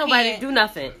don't need nobody to do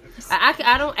nothing.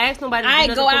 I don't ask nobody to do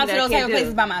nothing. I go out to those type of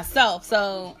places by myself.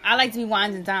 So I like to be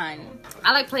wine and dine.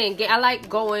 I like playing games. I like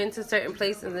going to certain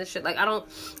places and shit. Like I don't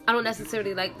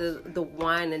necessarily like the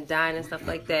wine and dine and stuff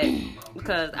like that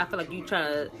because I feel like you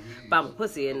trying to buy my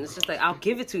pussy and it's just like I'll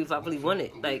give it to you if I really want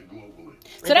it. Like.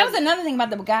 So that was another thing about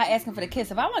the guy asking for the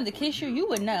kiss. If I wanted to kiss you, you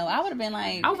would know. I would have been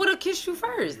like, I would have kissed you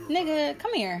first, nigga.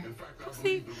 Come here.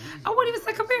 See, I wouldn't even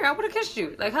say come here. I would have kissed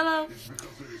you. Like hello.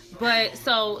 But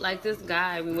so like this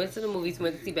guy, we went to the movies. We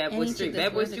went to see Bad Boy Street.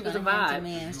 Bad Boy Street was a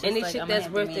vibe. Any chick that's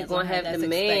worth it gonna have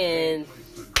demands.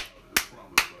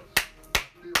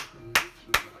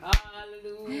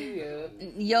 Hallelujah.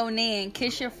 Yo, Nan,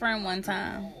 kiss your friend one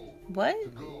time. What?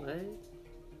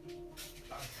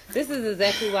 This is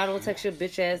exactly why I don't text your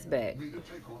bitch ass back.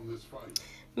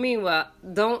 Meanwhile,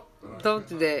 don't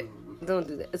do that. Don't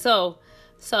do that. So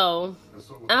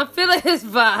I'm feeling his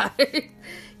vibe.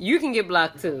 You can get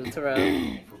blocked too,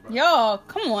 Terrell. Y'all,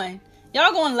 come on.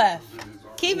 Y'all going left.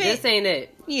 Keep it. This ain't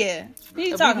it. Yeah. What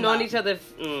you We've talking known about? each other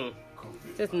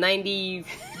since 90.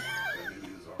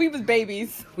 We was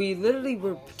babies. We literally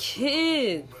were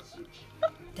kids.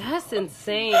 That's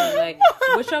insane. Like,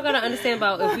 what y'all gotta understand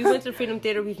about if we went to Freedom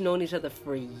Theater, we've known each other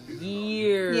for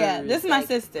years. Yeah, this is my Like,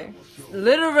 sister.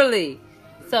 literally.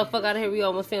 So fuck out of here. We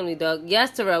almost family, Doug.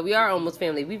 Yes, Terrell, we are almost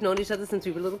family. We've known each other since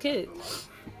we were little kids.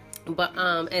 But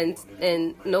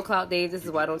and no clout Dave. This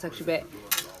is why I don't text you back.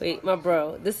 Wait, my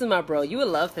bro. This is my bro. You would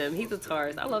love him. He's a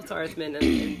Taurus. I love Taurus men.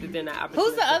 And they're not opportunistic.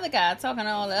 Who's the other guy talking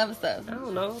all the other stuff? I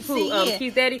don't know. Who? See, yeah.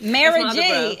 Keith Daddy. Mara That's my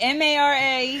other G. bro.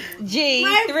 MARAG.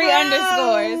 My 3 bro.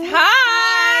 underscores.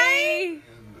 Hi.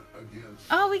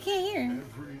 Oh, we can't hear.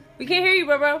 We can't hear you,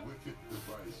 bro.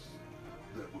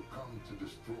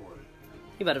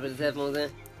 You better put his headphones in.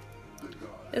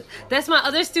 That's my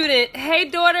other student. Hey,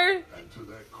 daughter.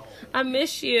 I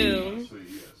miss you.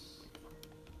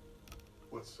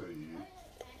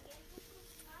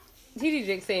 TD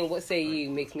Jake saying "What say you"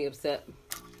 makes me upset.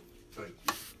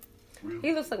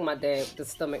 He looks like my dad with the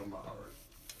stomach.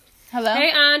 Hello? Hey,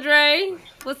 Andre.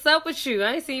 What's up with you?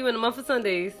 I ain't seen you in a month of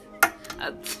Sundays.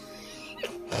 I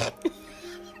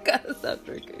gotta stop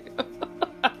drinking.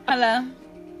 Hello?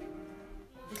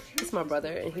 It's my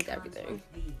brother, and he's everything.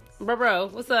 Bro,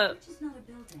 what's up?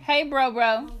 Hey,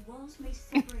 bro.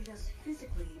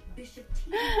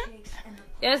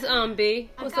 Yes, B.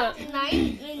 What's up?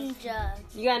 Night Ninja.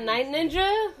 You got Night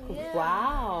Ninja? Yeah.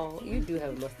 Wow, you do have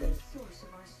a mustache.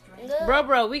 Look,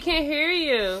 Bro, we can't hear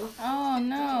you. Oh,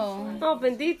 no. Oh,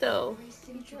 bendito.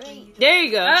 drink. There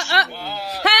you go. Hey!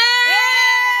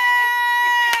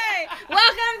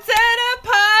 Welcome to the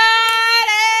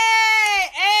party!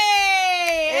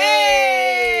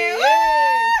 Hey! Woo!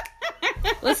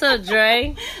 What's up,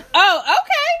 Dre? Oh,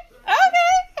 okay.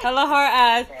 Hello, hard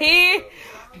eyes. He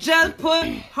just put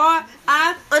hard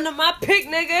eyes under my pick,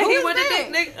 nigga. Who He is with the that?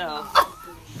 dick, nigga. Oh.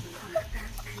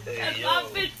 That's my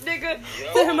bitch, nigga.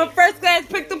 Sent him a first class,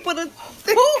 picked him for the.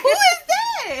 Who is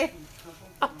that?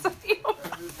 I'll tell you.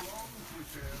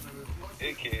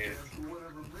 Big head.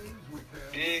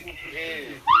 Big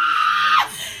head.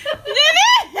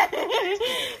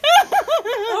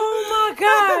 Oh my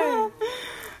god.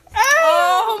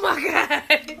 Oh my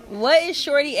god. What is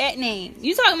Shorty at name?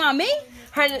 You talking about me?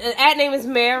 Her ad name is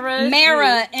Mara.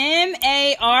 Mara,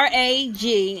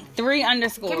 MARAG, 3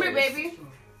 underscores. Come here, baby.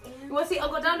 You want to see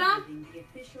Uncle Dum Dum?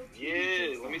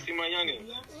 Yeah, let me see my youngin.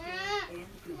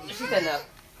 She said no.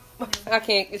 I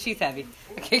can't. She's heavy.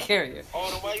 I can't carry her. Oh,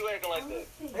 then why you acting like that?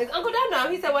 It's Uncle Dum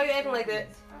Dum. He said, "Why you acting like that?"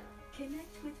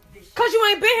 Cause you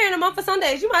ain't been here in a month for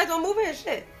Sundays. You might as well move here.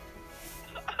 Shit.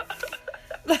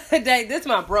 Like, this is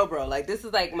my bro. Like, this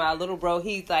is like my little bro.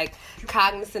 He's like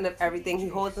cognizant of everything. He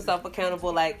holds himself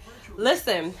accountable. Like,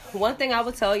 listen, one thing I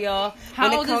would tell y'all.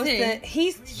 How old is he?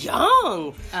 He's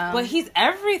young, but he's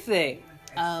everything.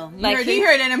 Oh, you Like,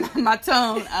 heard that in my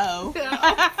tone. Oh.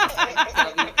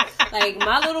 Like,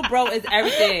 my little bro is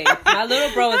everything. My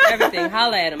little bro is everything.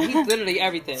 Holla at him. He's literally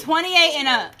everything. 28 and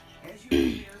up.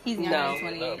 He's younger No, than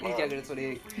 28. he's younger than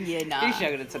 28. Yeah, nah. He's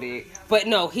younger than 28. But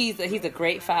no, he's a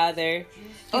great father.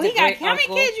 Oh, He's he a got, great how many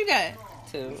uncle. kids you got?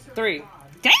 2, 3.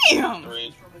 Damn.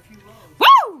 3.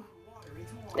 Woo!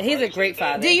 He's a great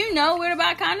father. Do you know where to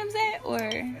buy condoms at, or?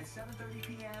 I'm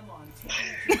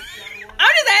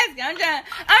just asking. I'm trying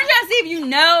to see if you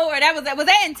know, or was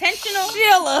that intentional?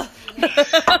 Sheila. Yo.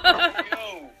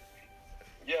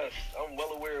 Yes, I'm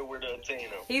well aware of where to obtain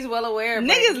them. He's well aware. But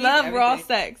Niggas he's love raw everything.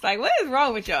 sex. Like, what is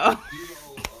wrong with y'all?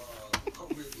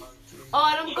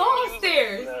 Oh, them go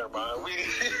upstairs. Never mind. We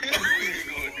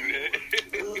gonna do that.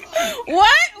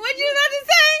 What? What you about to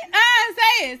say?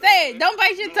 Say it. Don't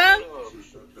bite your tongue.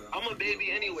 I'm a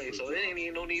baby anyway, so there ain't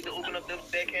even no need to open up that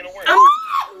can of worms.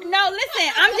 No,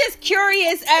 listen. I'm just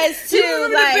curious as to You remember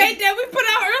the like. bait that we put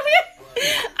out earlier?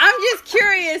 I'm just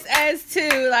curious as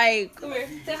to like. Come here.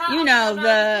 Say hi, You know,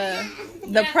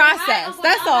 the process.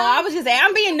 That's all. I was just saying,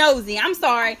 I'm being nosy. I'm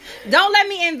sorry. Don't let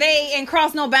me invade and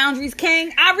cross no boundaries,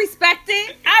 King. I respect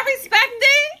it.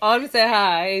 Oh, let me say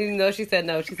hi. Even though she said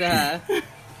no, she said hi.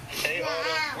 Hey, hold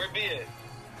up. Where be it?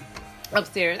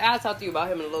 Upstairs. I'll talk to you about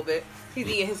him in a little bit. He's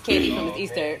eating his candy from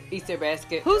his Easter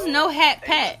basket. Who's no hat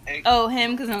Pat? Oh,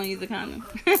 him, because I don't use a condom.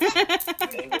 You funny as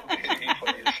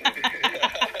shit.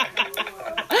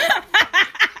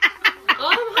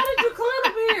 How did you climb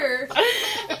up here?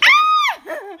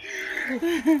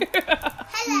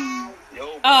 Hello.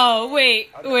 Yo, Oh, wait.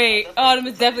 Autumn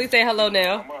is definitely say hello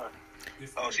now. come on.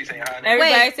 Oh, she saying hi now.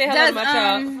 Everybody Wait, say hello to does, my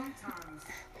child.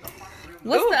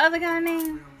 What's the other guy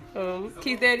name?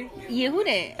 Keith Daddy. Yeah, who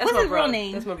that? That's What's my his bro. real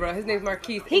name? That's my bro. His name's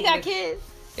Marquise. He got kids?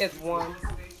 Yes, one.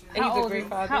 And How he's a old great is-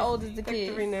 father. how old is the Like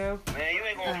kid? 3 now. Man, you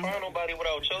ain't gonna find nobody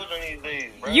without children these days,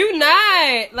 bro. You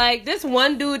not. Like, this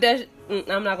one dude that...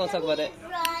 I'm not gonna talk about it.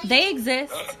 They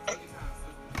exist.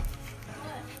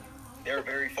 They're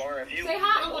very far and few. Say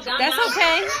hi, Uncle Don. That's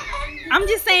okay. I'm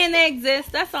just saying they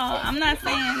exist. That's all. I'm not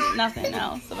saying nothing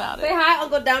else about Say it. hi,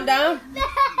 Uncle Down Down.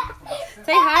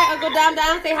 Say hi, Uncle Down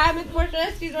Down. Say hi, Miss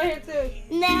Portia. She's right here, too.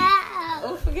 No.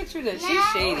 Oh, forget you then. She's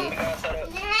shady. We gotta set up.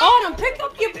 Autumn, pick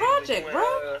up your project, bro.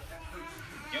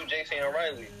 You, JC, and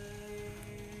Riley.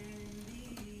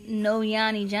 No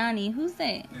Yanni Johnny. Who's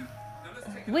that?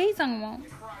 What he talking about?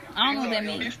 I don't know what that Yo,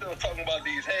 means. he's still talking about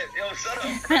these heads. Yo, shut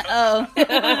up. Oh.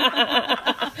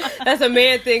 That's a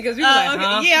man thing, because we like, Okay.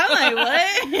 huh? Yeah, I'm like,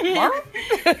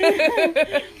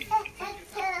 what?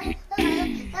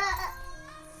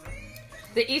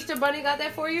 The Easter Bunny got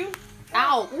that for you?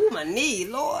 Ow. Ooh, my knee,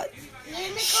 Lord.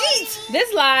 Sheet.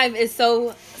 This live is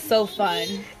so fun.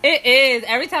 It is.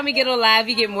 Every time we get on live,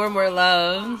 we get more and more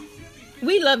love.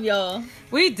 We love y'all.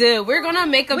 We do. We're going to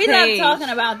make a We page. love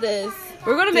talking about this.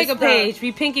 We're going to make a this stuff. page.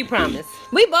 We pinky promise.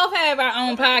 We both have our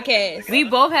own podcast. We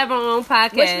both have our own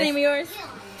podcast. What's the name of yours?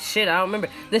 Shit, I don't remember.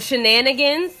 The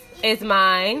SheNaNgans is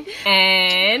mine.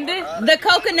 And The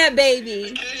Coconut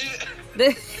Baby.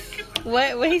 the...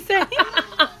 What he say?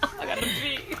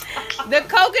 The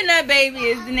Coconut Baby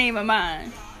is the name of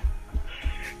mine.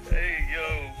 Hey,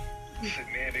 yo.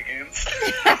 SheNaNgans.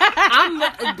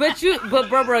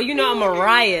 but bro, you know I'm a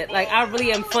riot. Like, I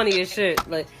really am funny as shit.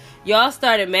 Like, y'all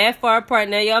started mad far apart.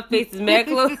 Now y'all faces mad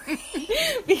close. Because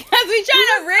we trying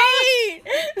to read.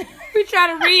 We try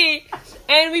to read,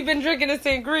 and we've been drinking the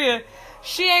sangria.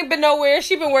 She ain't been nowhere.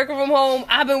 She been working from home.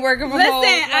 I've been working from home.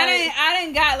 Listen, I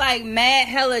didn't got like mad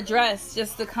hella dressed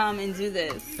just to come and do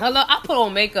this. Hello, I put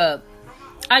on makeup.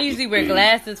 I usually wear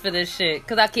glasses for this shit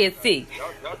because I can't see. Y'all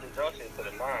did y'all shit to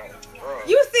the nine, bro.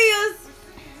 You see us?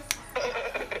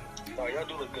 No, y'all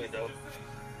do look good, though.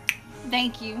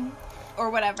 Thank you. Or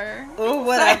whatever. Or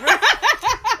whatever.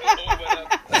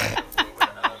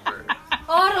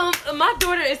 Autumn, my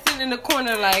daughter is sitting in the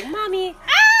corner like, Mommy.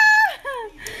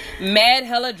 Mad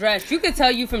hella dressed. You could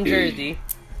tell you from Jersey.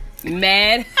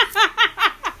 Mad.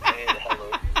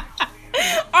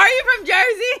 Are you from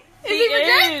Jersey? Is he from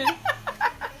Jersey?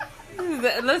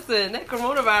 Listen, that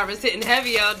coronavirus hitting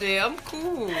heavy out there. I'm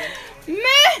cool. Man, you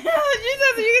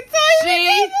can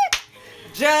tell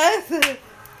She just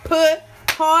put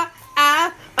her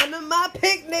eye under my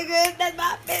pick, nigga. That's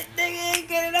my bitch, nigga. Ain't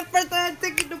getting the first time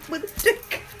ticket to put a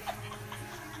chick.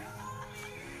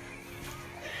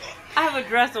 I have a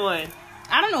dress on.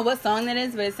 I don't know what song that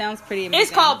is, but it sounds pretty amazing.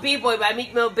 It's called B-Boy by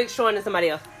Meek Mill, Big Sean, and somebody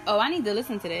else. Oh, I need to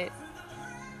listen to that.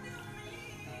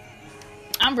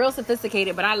 I'm real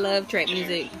sophisticated, but I love trap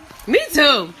music. Me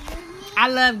too. I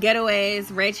love ghetto ass,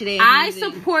 ratchet ass I music.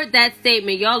 support that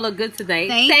statement. Y'all look good today.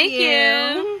 Thank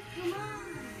you.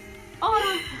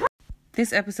 Oh.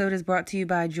 This episode is brought to you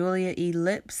by Julia E.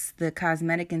 Lips, the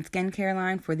cosmetic and skincare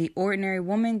line for the ordinary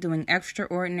woman doing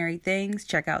extraordinary things.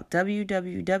 Check out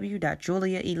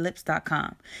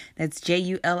www.juliaelips.com. That's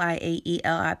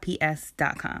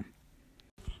JULIAELIPS.com.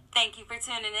 Thank you for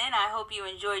tuning in. I hope you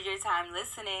enjoyed your time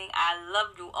listening. I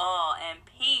love you all, and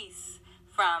peace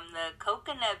from the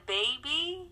Coconut Baby.